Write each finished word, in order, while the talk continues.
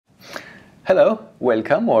Hello,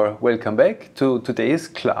 welcome or welcome back to today's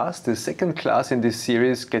class, the second class in this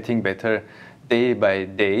series, Getting Better Day by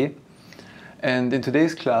Day. And in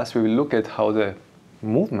today's class we will look at how the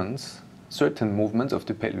movements, certain movements of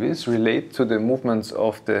the pelvis relate to the movements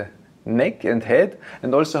of the neck and head,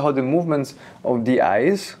 and also how the movements of the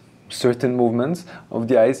eyes, certain movements of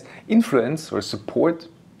the eyes, influence or support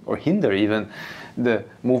or hinder even the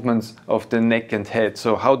movements of the neck and head.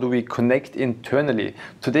 So how do we connect internally?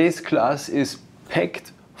 Today's class is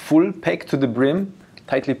packed, full, packed to the brim,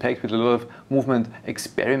 tightly packed with a lot of movement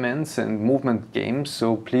experiments and movement games.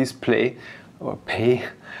 So please play or pay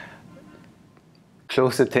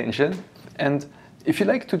close attention. And if you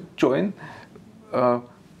like to join,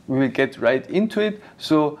 we will get right into it.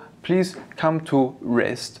 So please come to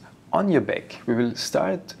rest on your back. We will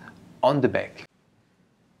start on the back.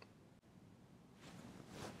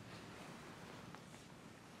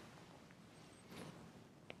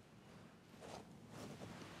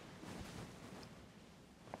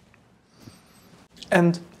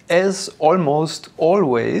 And as almost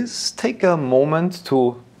always, take a moment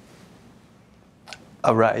to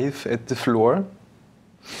arrive at the floor.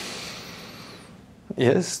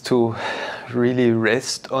 Yes, to really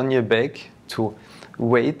rest on your back, to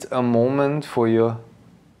wait a moment for your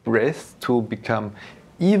breath to become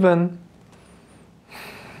even.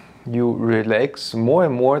 You relax more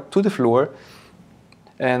and more to the floor.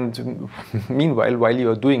 And meanwhile, while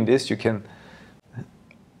you are doing this, you can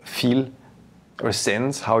feel or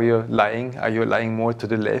sense how you're lying. Are you lying more to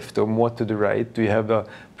the left or more to the right? Do you have a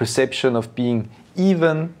perception of being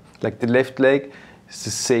even, like the left leg is the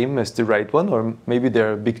same as the right one, or maybe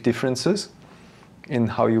there are big differences in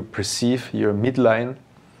how you perceive your midline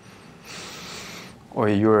or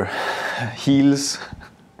your heels,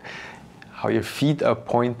 how your feet are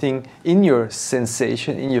pointing in your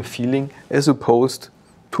sensation, in your feeling, as opposed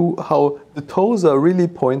to how the toes are really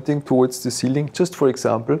pointing towards the ceiling, just for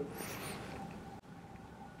example.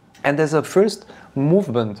 And as a first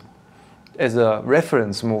movement, as a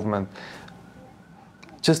reference movement,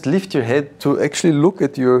 just lift your head to actually look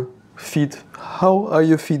at your feet. How are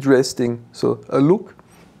your feet resting? So a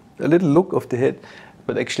little look of the head,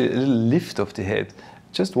 but actually a little lift of the head.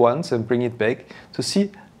 Just once and bring it back to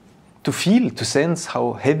see, to feel, to sense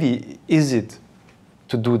how heavy is it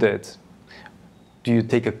to do that. Do you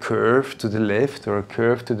take a curve to the left or a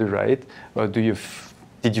curve to the right? Or did you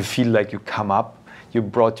feel like you come up? You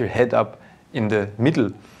brought your head up in the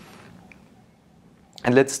middle.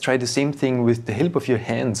 And let's try the same thing with the help of your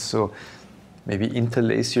hands. So maybe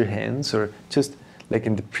interlace your hands, or just like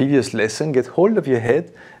in the previous lesson, get hold of your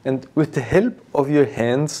head and with the help of your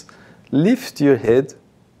hands, lift your head.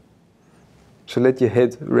 So let your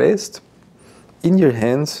head rest in your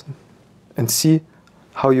hands and see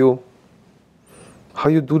how you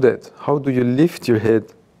do that. How do you lift your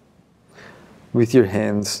head with your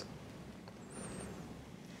hands?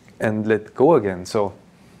 And let go again. So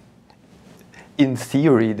in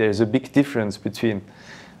theory, there's a big difference between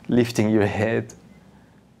lifting your head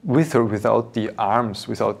with or without the arms,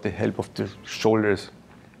 without the help of the shoulders.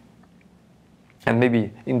 And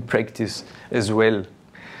maybe in practice as well.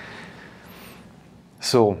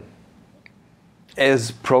 So,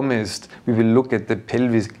 as promised, we will look at the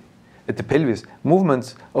pelvis,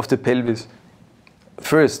 movements of the pelvis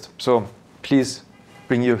first. So please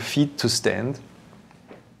bring your feet to stand,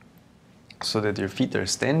 so that your feet are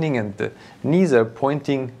standing and the knees are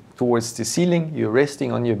pointing towards the ceiling. You're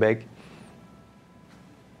resting on your back.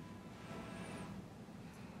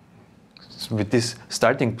 So with this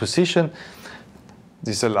starting position,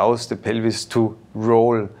 this allows the pelvis to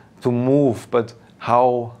roll, to move. But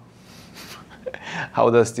how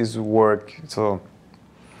does this work? So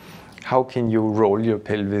how can you roll your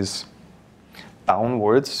pelvis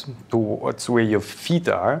downwards towards where your feet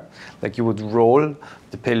are? Like you would roll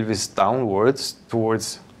the pelvis downwards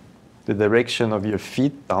towards the direction of your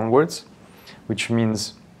feet downwards, which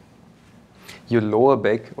means your lower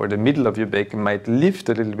back or the middle of your back might lift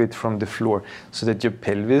a little bit from the floor, so that your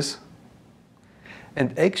pelvis,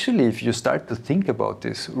 and actually if you start to think about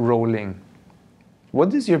this rolling,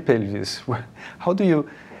 what is your pelvis? How do you,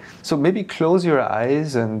 so maybe close your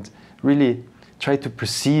eyes and really try to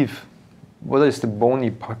perceive what is the bony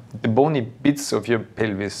part, the bony bits of your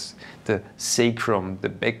pelvis, the sacrum, the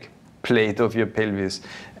back plate of your pelvis,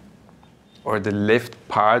 or the left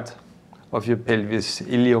part of your pelvis,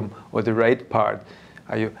 ilium, or the right part.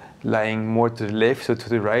 Are you lying more to the left or to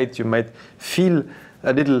the right? You might feel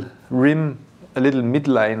a little rim, a little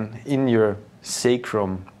midline in your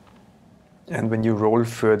sacrum. And when you roll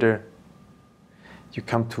further, you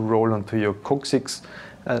come to roll onto your coccyx,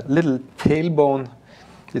 a little tailbone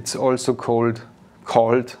It's also called,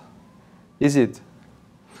 is it?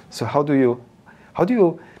 So how does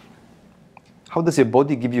your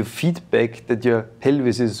body give you feedback that your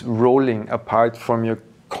pelvis is rolling apart from your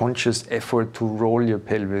conscious effort to roll your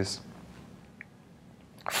pelvis?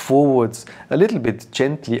 Forwards, a little bit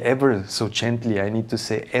gently, ever so gently, I need to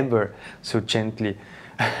say ever so gently.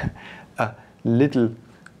 A little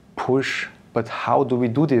push, but how do we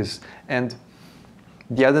do this? And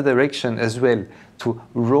the other direction as well, to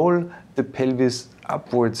roll the pelvis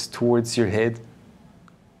upwards towards your head.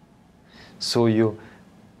 So your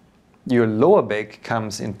lower back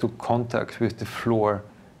comes into contact with the floor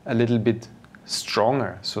a little bit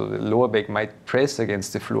stronger. So the lower back might press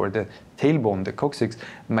against the floor. The tailbone, the coccyx,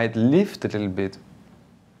 might lift a little bit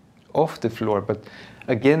off the floor. But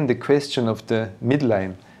again, the question of the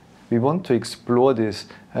midline, we want to explore this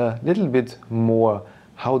a little bit more.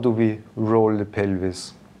 How do we roll the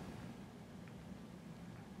pelvis?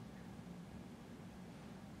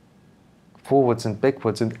 Forwards and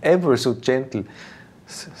backwards, and ever so gentle,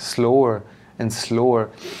 slower and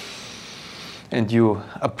slower. And you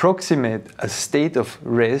approximate a state of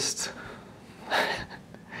rest,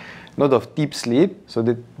 not of deep sleep, so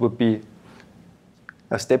that would be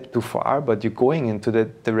a step too far, but you're going into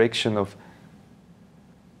that direction of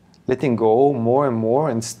letting go more and more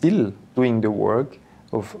and still doing the work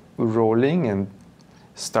of rolling, and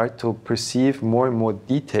start to perceive more and more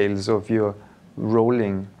details of your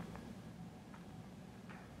rolling.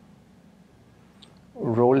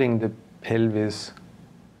 Rolling the pelvis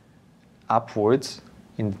upwards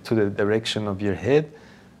into the direction of your head.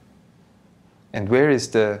 And where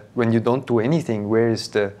is when you don't do anything, where is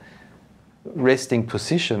the resting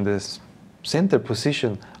position, the center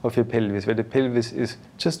position of your pelvis, where the pelvis is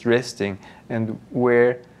just resting, and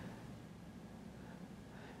where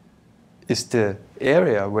is the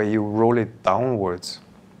area where you roll it downwards?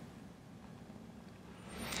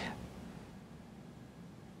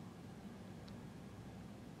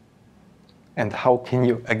 And how can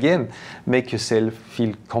you, again, make yourself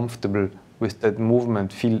feel comfortable with that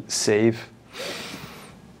movement, feel safe,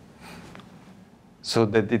 so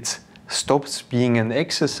that it stops being an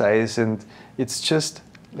exercise and it's just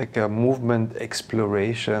like a movement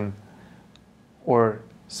exploration or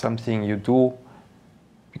something you do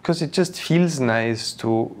because it just feels nice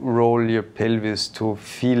to roll your pelvis, to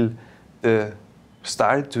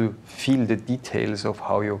start to feel the details of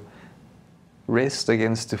how you rest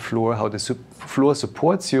against the floor, how the floor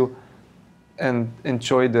supports you, and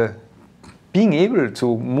enjoy being able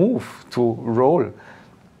to move, to roll.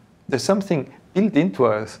 There's something built into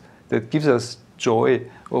us that gives us joy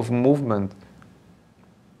of movement.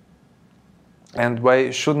 And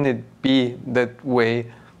why shouldn't it be that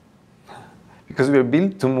way? Because we're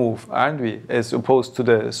built to move, aren't we? As opposed to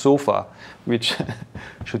the sofa, which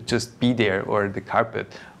should just be there, or the carpet,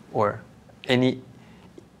 or any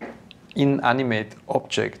inanimate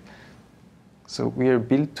object. So we are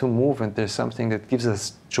built to move, and there's something that gives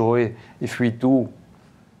us joy if we do.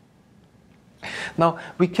 Now,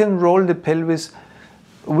 we can roll the pelvis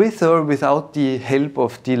with or without the help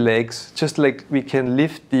of the legs, just like we can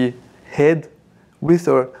lift the head with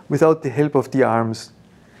or without the help of the arms.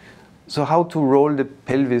 So how to roll the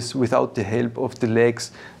pelvis without the help of the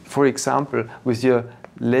legs? For example, with your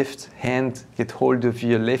left hand, get hold of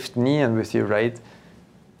your left knee, and with your right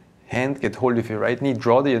hand, get hold of your right knee.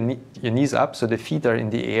 Draw your knees up so the feet are in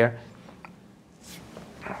the air.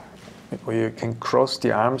 Or you can cross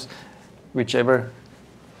the arms, whichever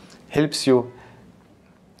helps you,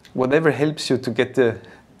 whatever helps you to get the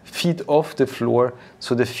feet off the floor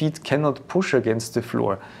so the feet cannot push against the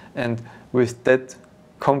floor. And with that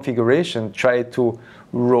configuration, try to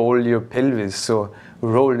roll your pelvis. So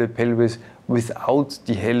roll the pelvis without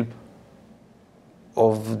the help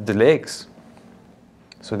of the legs.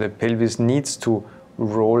 So the pelvis needs to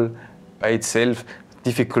roll by itself.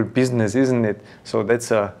 Difficult business, isn't it? So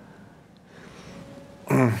that's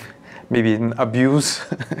maybe an abuse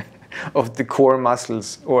of the core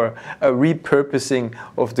muscles, or a repurposing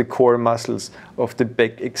of the core muscles, of the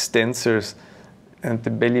back extensors and the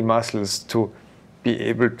belly muscles, to be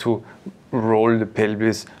able to roll the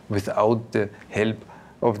pelvis without the help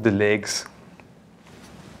of the legs.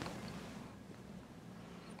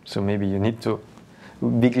 So maybe you need to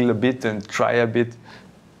wiggle a bit and try a bit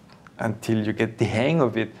until you get the hang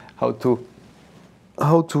of it, how to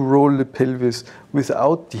roll the pelvis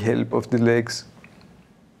without the help of the legs.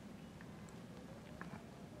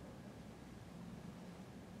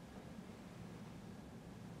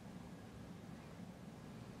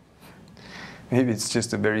 Maybe it's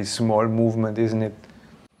just a very small movement, isn't it?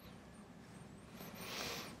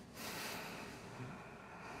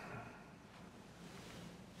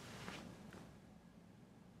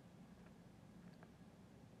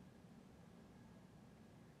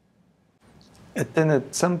 And then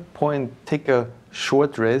at some point, take a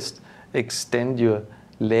short rest, extend your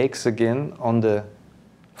legs again on the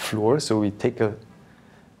floor. So we take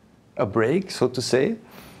a break, so to say,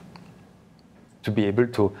 to be able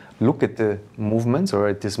to look at the movements or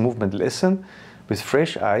at this movement lesson with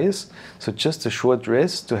fresh eyes. So just a short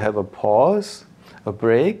rest, to have a pause, a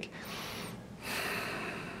break.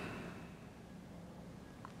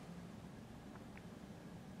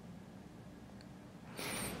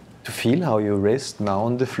 To feel how you rest now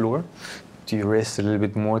on the floor. Do you rest a little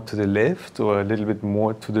bit more to the left or a little bit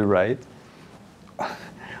more to the right?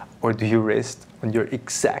 Or do you rest on your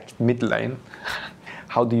exact midline?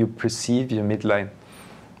 How do you perceive your midline?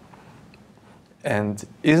 And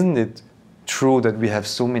isn't it true that we have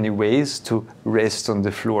so many ways to rest on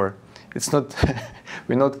the floor? It's not,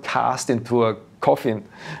 we're not cast into a coffin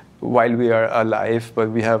while we are alive,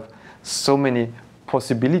 but we have so many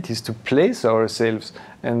possibilities to place ourselves,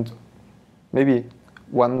 and maybe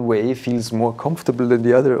one way feels more comfortable than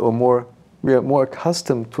the other, or we are more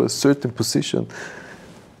accustomed to a certain position.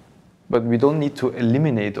 But we don't need to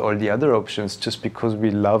eliminate all the other options just because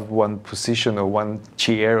we love one position or one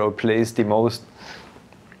chair or place the most.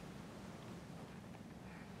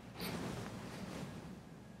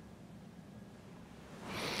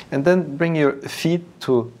 And then bring your feet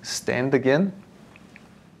to stand again.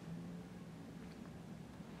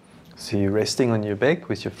 So you're resting on your back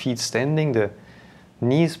with your feet standing, the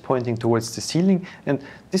knees pointing towards the ceiling. And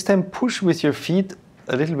this time push with your feet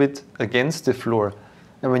a little bit against the floor.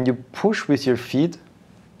 And when you push with your feet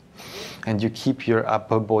and you keep your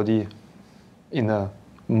upper body in a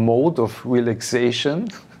mode of relaxation,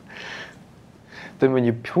 then when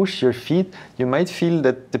you push your feet, you might feel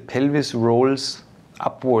that the pelvis rolls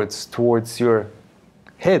upwards towards your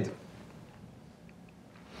head.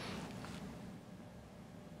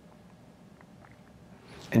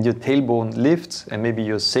 And your tailbone lifts, and maybe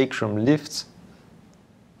your sacrum lifts.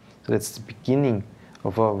 So that's the beginning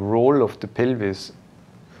of a roll of the pelvis.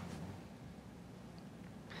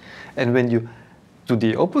 And when you do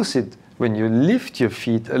the opposite, when you lift your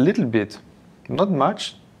feet a little bit, not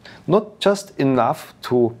much, not just enough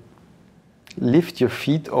to lift your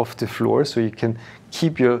feet off the floor so you can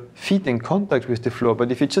keep your feet in contact with the floor,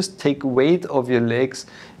 but if you just take weight of your legs,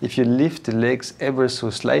 if you lift the legs ever so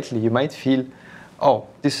slightly, you might feel, oh,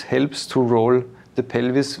 this helps to roll the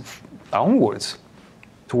pelvis downwards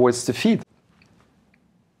towards the feet.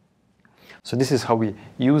 So this is how we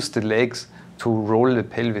use the legs to roll the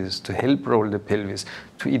pelvis, to help roll the pelvis,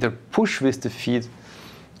 to either push with the feet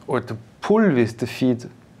or to pull with the feet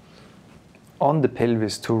on the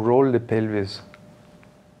pelvis, to roll the pelvis.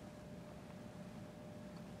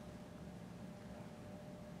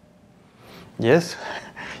 Yes,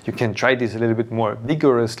 you can try this a little bit more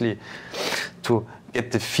vigorously to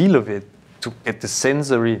get the feel of it, to get the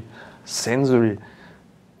sensory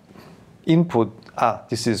input.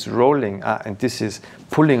 This is rolling, and this is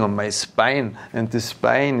pulling on my spine, and the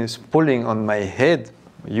spine is pulling on my head,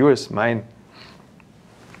 yours, mine.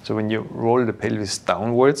 So when you roll the pelvis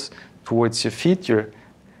downwards towards your feet, your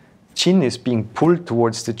chin is being pulled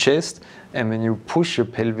towards the chest, and when you push your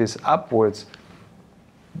pelvis upwards,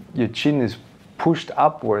 your chin is pushed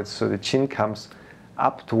upwards, so the chin comes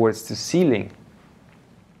up towards the ceiling.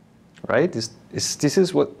 Right? Is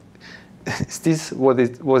this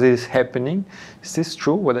what is happening? Is this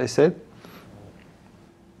true, what I said?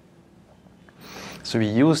 So we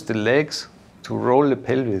use the legs to roll the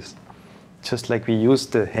pelvis, just like we use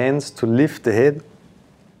the hands to lift the head.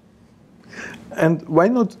 And why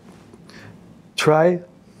not try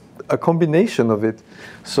a combination of it?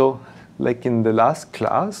 So, like in the last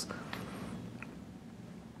class,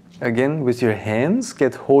 again, with your hands,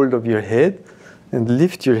 get hold of your head and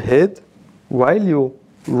lift your head while you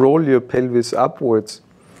roll your pelvis upwards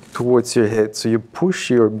towards your head. So you push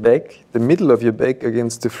your back, the middle of your back,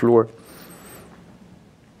 against the floor.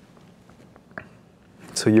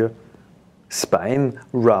 So your spine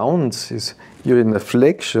rounds, you're in a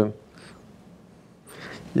flexion.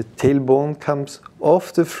 Your tailbone comes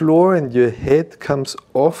off the floor and your head comes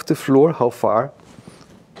off the floor. How far?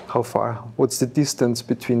 How far? What's the distance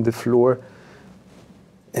between the floor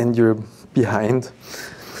and your behind?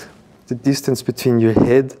 The distance between your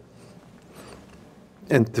head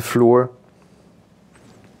and the floor.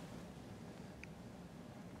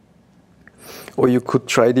 Or you could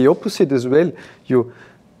try the opposite as well. You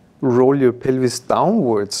roll your pelvis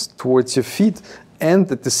downwards towards your feet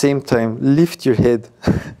and at the same time lift your head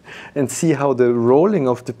and see how the rolling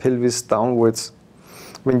of the pelvis downwards,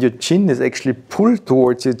 when your chin is actually pulled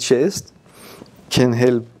towards your chest, can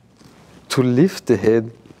help to lift the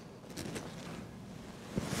head.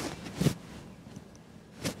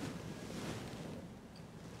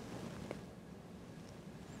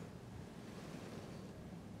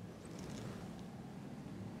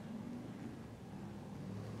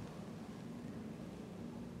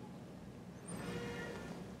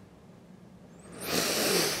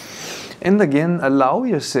 And again, allow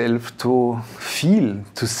yourself to feel,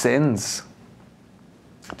 to sense,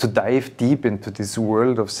 to dive deep into this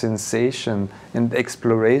world of sensation and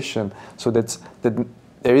exploration, so that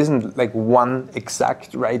there isn't like one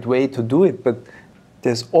exact right way to do it, but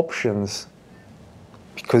there's options.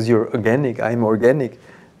 Because you're organic, I'm organic,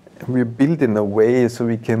 and we're built in a way so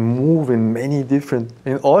we can move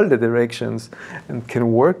in all the directions, and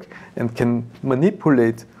can work and can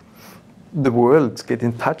manipulate the world, get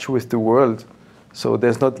in touch with the world. So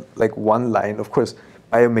there's not like one line. Of course,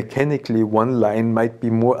 biomechanically, one line might be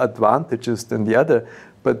more advantageous than the other,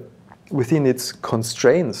 but within its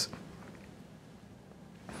constraints.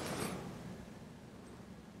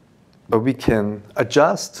 But we can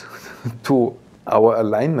adjust to our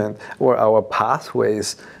alignment or our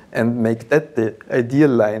pathways and make that the ideal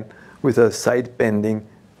line with a side bending,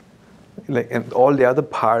 and all the other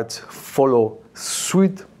parts follow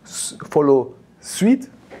suit,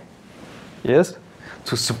 yes,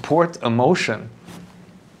 to support emotion.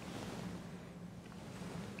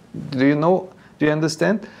 Do you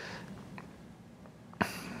understand?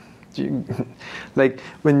 Like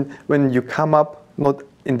when you come up not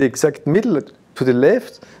in the exact middle to the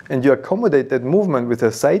left, and you accommodate that movement with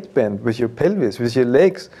a side bend, with your pelvis, with your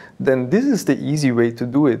legs, then this is the easy way to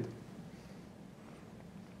do it.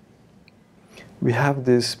 We have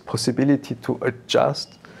this possibility to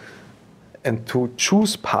adjust and to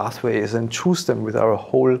choose pathways and choose them with our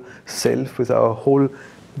whole self, with our whole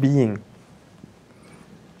being.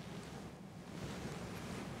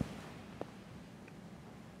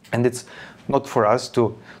 And it's not for us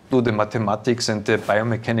to do the mathematics and the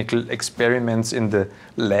biomechanical experiments in the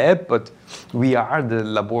lab, but we are the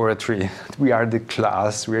laboratory, we are the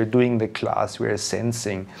class, we are doing the class, we are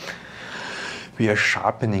sensing, we are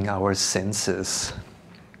sharpening our senses,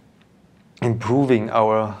 improving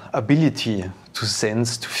our ability to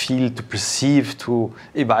sense, to feel, to perceive, to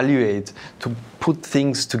evaluate, to put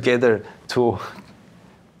things together, to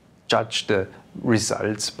judge the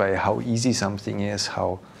results by how easy something is,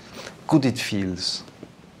 how good it feels.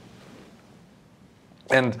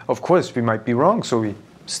 And of course, we might be wrong, so we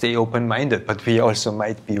stay open-minded, but we also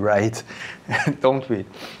might be right, don't we?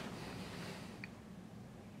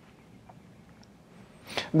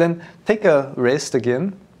 Then take a rest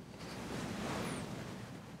again.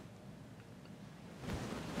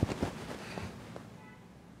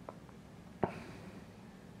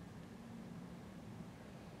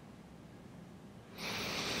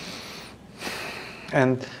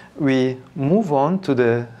 And we move on to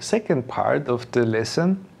the second part of the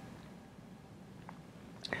lesson,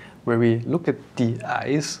 where we look at the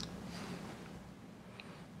eyes.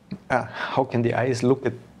 How can the eyes look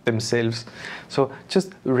at themselves? So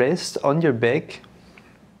just rest on your back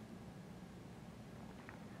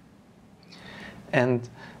and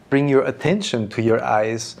bring your attention to your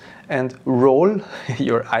eyes and roll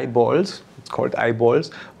your eyeballs, it's called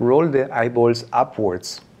eyeballs, roll the eyeballs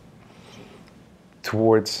upwards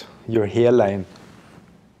towards your hairline.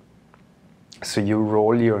 So you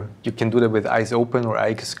roll you can do that with eyes open or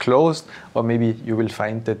eyes closed, or maybe you will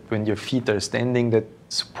find that when your feet are standing, that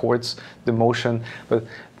supports the motion. But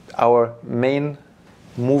our main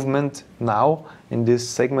movement now in this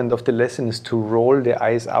segment of the lesson is to roll the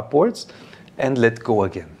eyes upwards and let go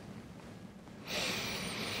again.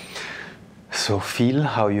 So feel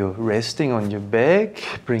how you're resting on your back,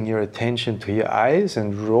 bring your attention to your eyes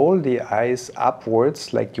and roll the eyes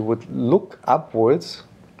upwards like you would look upwards,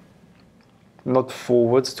 not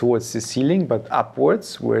forwards towards the ceiling, but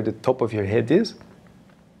upwards where the top of your head is,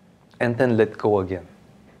 and then let go again.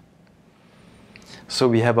 So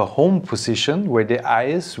we have a home position where the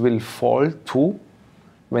eyes will fall to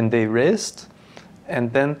when they rest,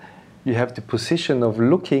 and then you have the position of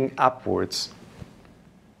looking upwards.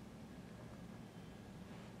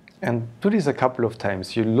 And do this a couple of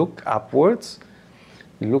times. You look upwards,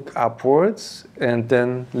 and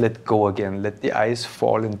then let go again. Let the eyes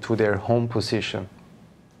fall into their home position.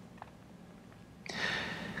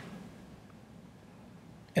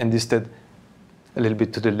 And is that a little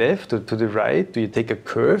bit to the left or to the right? Do you take a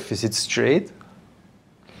curve? Is it straight?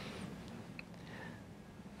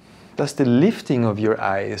 Does the lifting of your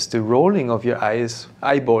eyes, the rolling of your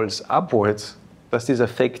eyeballs upwards, does this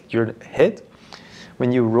affect your head?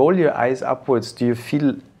 When you roll your eyes upwards, do you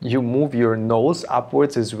feel you move your nose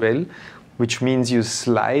upwards as well, which means you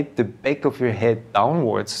slide the back of your head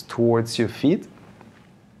downwards towards your feet?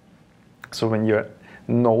 So when your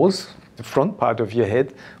nose, the front part of your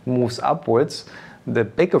head, moves upwards, the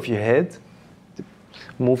back of your head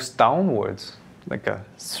moves downwards, like a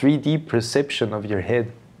 3D perception of your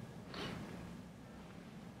head.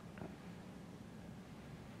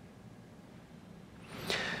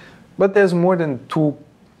 But there's more than 2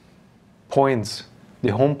 points, the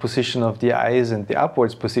home position of the eyes and the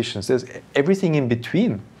upwards positions. There's everything in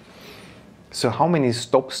between. So how many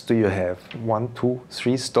stops do you have? 1, 2,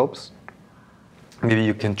 3 stops? Maybe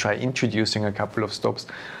you can try introducing a couple of stops.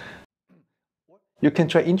 You can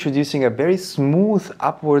try introducing a very smooth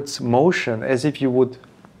upwards motion, as if you would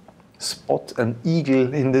spot an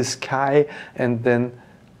eagle in the sky and then,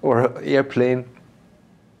 or an airplane,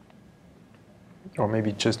 or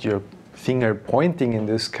maybe just your finger pointing in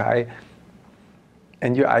the sky,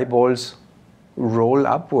 and your eyeballs roll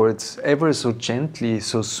upwards ever so gently,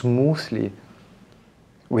 so smoothly,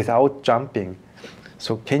 without jumping.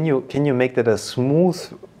 So can you make that a smooth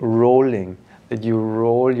rolling, that you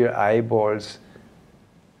roll your eyeballs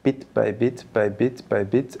bit by bit by bit by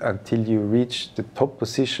bit until you reach the top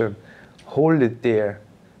position, hold it there,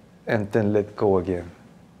 and then let go again.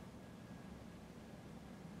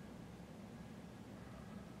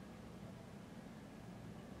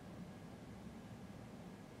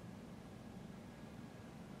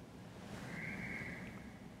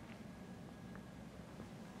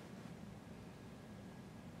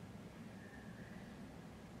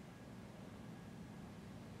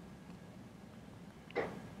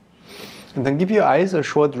 And then give your eyes a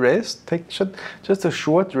short rest. Take just a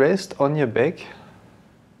short rest on your back.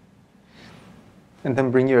 And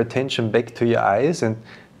then bring your attention back to your eyes and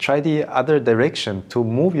try the other direction to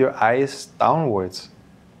move your eyes downwards.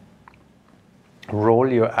 Roll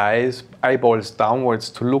your eyeballs downwards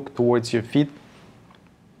to look towards your feet.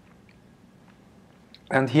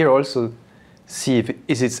 And here also see if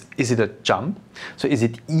is it a jump? So is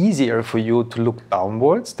it easier for you to look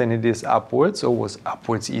downwards than it is upwards, or was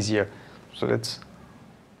upwards easier? So that's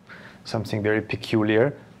something very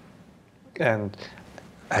peculiar. And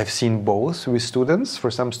I've seen both with students. For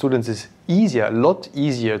some students it's easier, a lot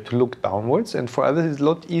easier to look downwards, and for others it's a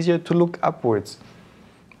lot easier to look upwards.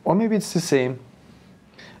 Or maybe it's the same.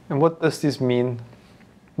 And what does this mean?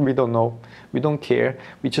 We don't know. We don't care.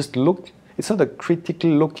 We just look. It's not a critical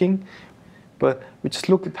looking, but we just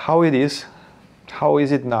look at how it is. How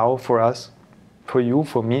is it now for us, for you,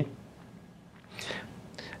 for me?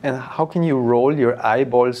 And how can you roll your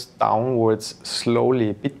eyeballs downwards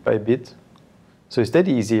slowly, bit by bit? So is that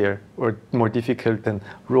easier or more difficult than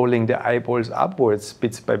rolling the eyeballs upwards,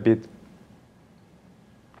 bit by bit?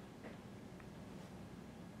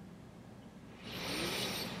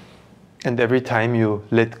 And every time you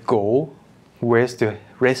let go, where's the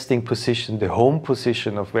resting position, the home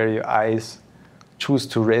position of where your eyes choose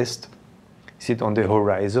to rest? Is it on the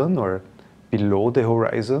horizon or below the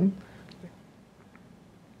horizon?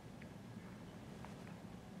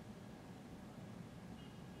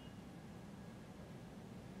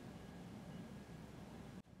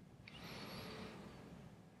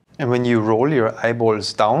 And when you roll your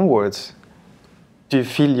eyeballs downwards, do you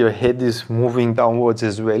feel your head is moving downwards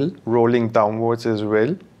as well, rolling downwards as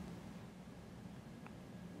well?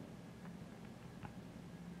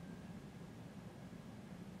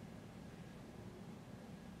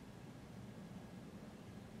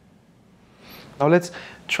 Now let's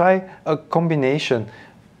try a combination.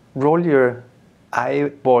 Roll your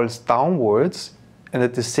eyeballs downwards and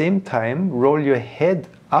at the same time roll your head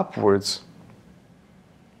upwards.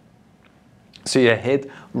 So your head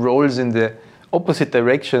rolls in the opposite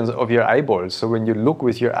directions of your eyeballs. So when you look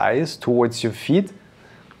with your eyes towards your feet,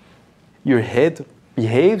 your head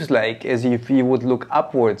behaves like as if you would look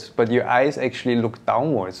upwards, but your eyes actually look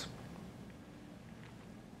downwards.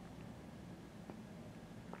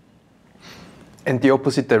 And the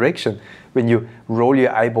opposite direction, when you roll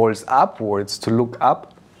your eyeballs upwards to look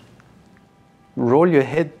up, roll your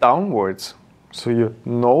head downwards. So your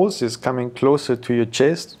nose is coming closer to your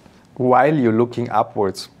chest while you're looking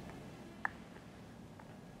upwards.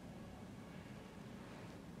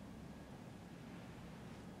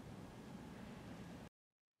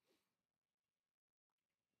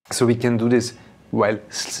 So we can do this while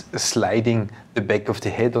sliding the back of the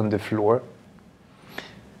head on the floor.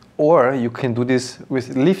 Or you can do this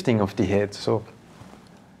with lifting of the head. So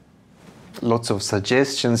lots of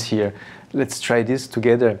suggestions here. Let's try this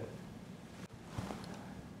together.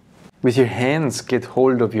 With your hands, get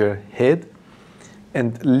hold of your head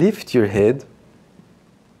and lift your head.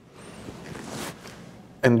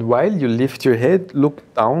 And while you lift your head, look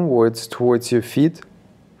downwards towards your feet.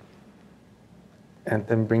 And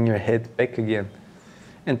then bring your head back again.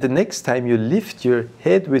 And the next time you lift your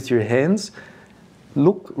head with your hands,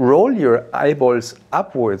 roll your eyeballs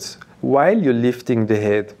upwards while you're lifting the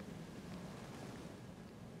head.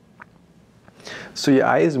 So your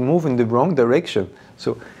eyes move in the wrong direction.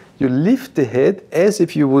 So you lift the head as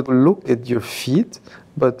if you would look at your feet,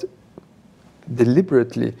 but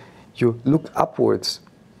deliberately you look upwards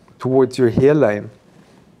towards your hairline.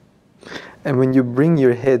 And when you bring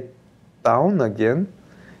your head down again,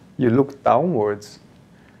 you look downwards.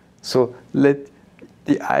 So let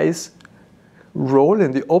the eyes roll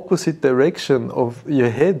in the opposite direction of your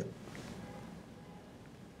head.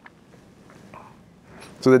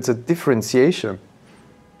 So that's a differentiation,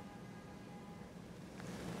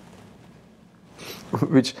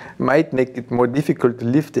 which might make it more difficult to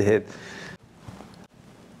lift the head.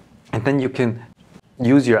 And then you can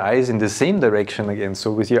use your eyes in the same direction again.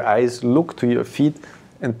 So with your eyes, look to your feet,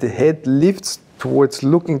 and the head lifts towards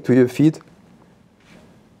looking to your feet.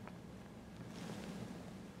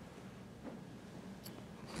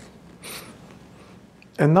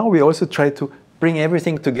 And now we also try to bring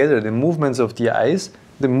everything together, the movements of the eyes,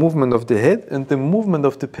 the movement of the head, and the movement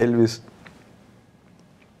of the pelvis.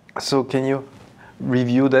 So can you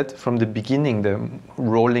review that from the beginning, the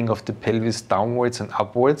rolling of the pelvis downwards and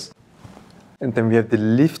upwards? And then we have the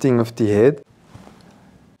lifting of the head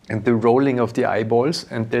and the rolling of the eyeballs,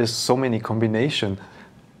 and there's so many combinations,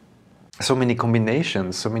 so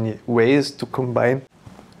many ways to combine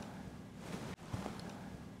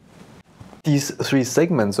these three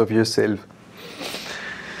segments of yourself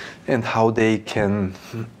and how they can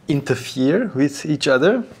interfere with each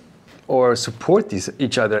other or support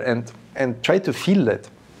each other, and try to feel that.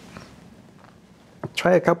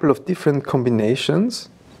 Try a couple of different combinations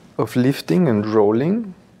of lifting and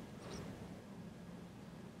rolling,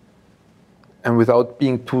 and without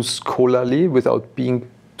being too scholarly, without being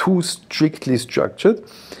too strictly structured,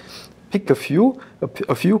 pick a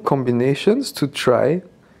few combinations to try,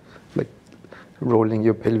 like rolling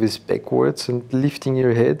your pelvis backwards and lifting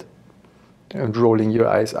your head, and rolling your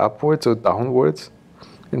eyes upwards or downwards,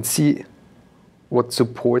 and see what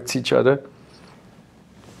supports each other,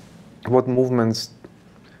 what movements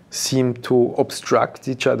seem to obstruct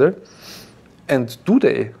each other, and do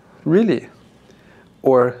they really?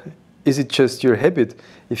 Or is it just your habit?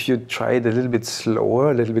 If you try it a little bit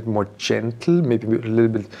slower, a little bit more gentle, maybe a little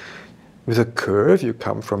bit with a curve, you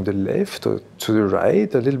come from the left or to the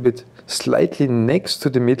right, a little bit slightly next to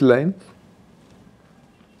the midline,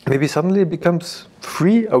 maybe suddenly it becomes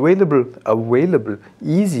free, available,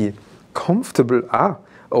 easy, comfortable.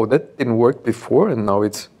 Oh, that didn't work before, and now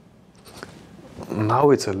it's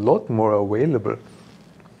a lot more available.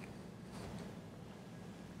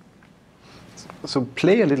 So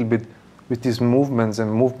play a little bit with these movements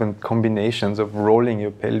and movement combinations of rolling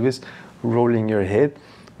your pelvis, rolling your head,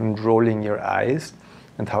 and rolling your eyes,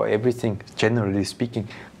 and how everything, generally speaking,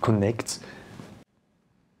 connects.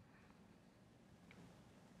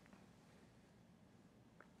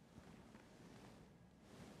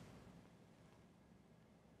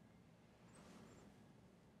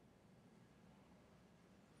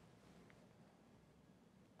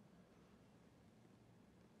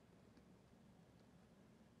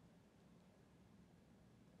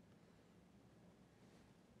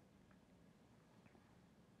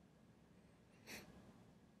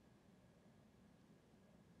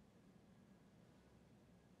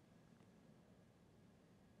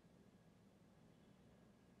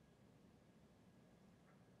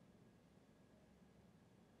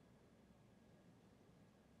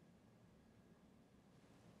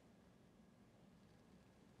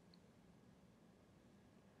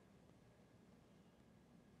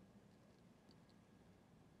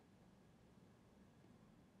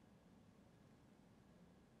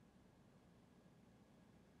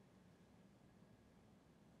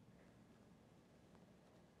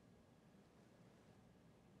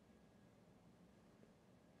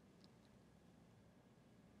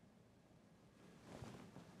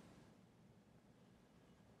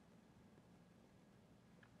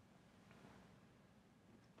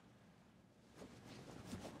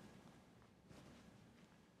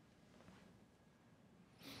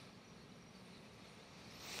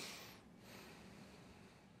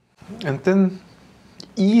 And then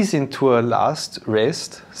ease into a last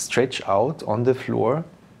rest, stretch out on the floor.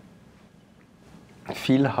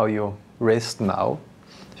 Feel how you rest now.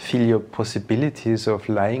 Feel your possibilities of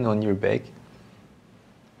lying on your back,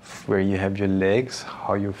 where you have your legs,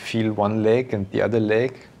 how you feel one leg and the other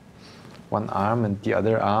leg, one arm and the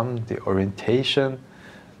other arm, the orientation,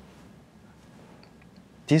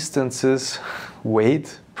 distances,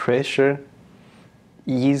 weight, pressure,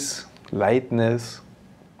 ease, lightness,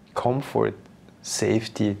 comfort,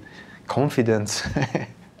 safety, confidence.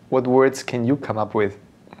 What words can you come up with?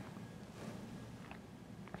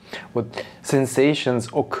 What sensations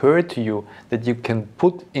occur to you that you can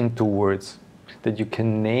put into words, that you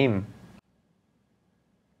can name?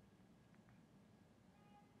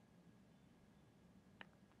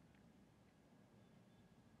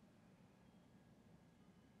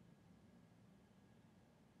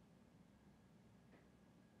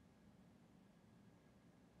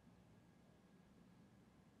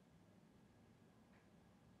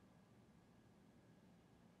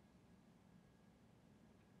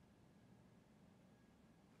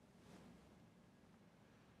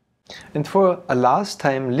 And for a last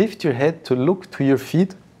time, lift your head to look to your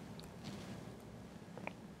feet.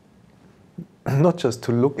 Not just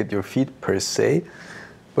to look at your feet per se,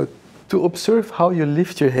 but to observe how you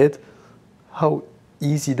lift your head, how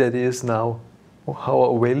easy that is now, or how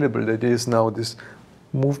available that is now, this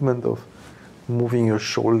movement of moving your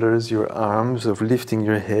shoulders, your arms, of lifting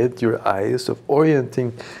your head, your eyes, of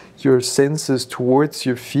orienting your senses towards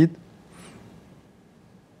your feet,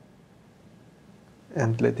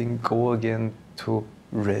 and letting go again to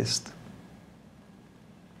rest.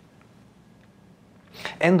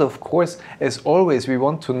 And of course, as always, we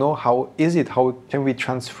want to know how is it, how can we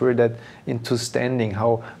transfer that into standing?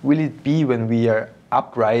 How will it be when we are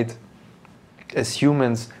upright as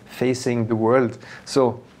humans facing the world?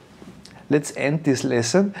 So let's end this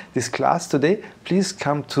lesson, this class today. Please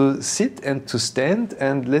come to sit and to stand,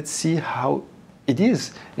 and let's see how it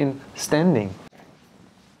is in standing.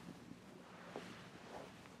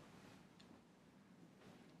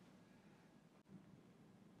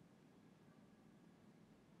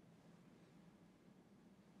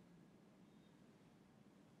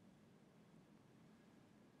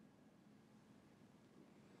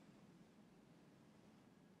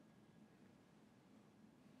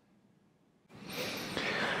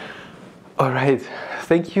 All right,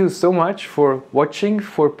 thank you so much for watching,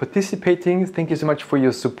 for participating. Thank you so much for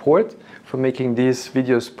your support, for making these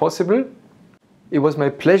videos possible. It was my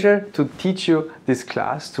pleasure to teach you this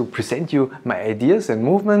class, to present you my ideas and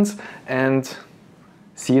movements, and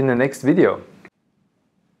see you in the next video.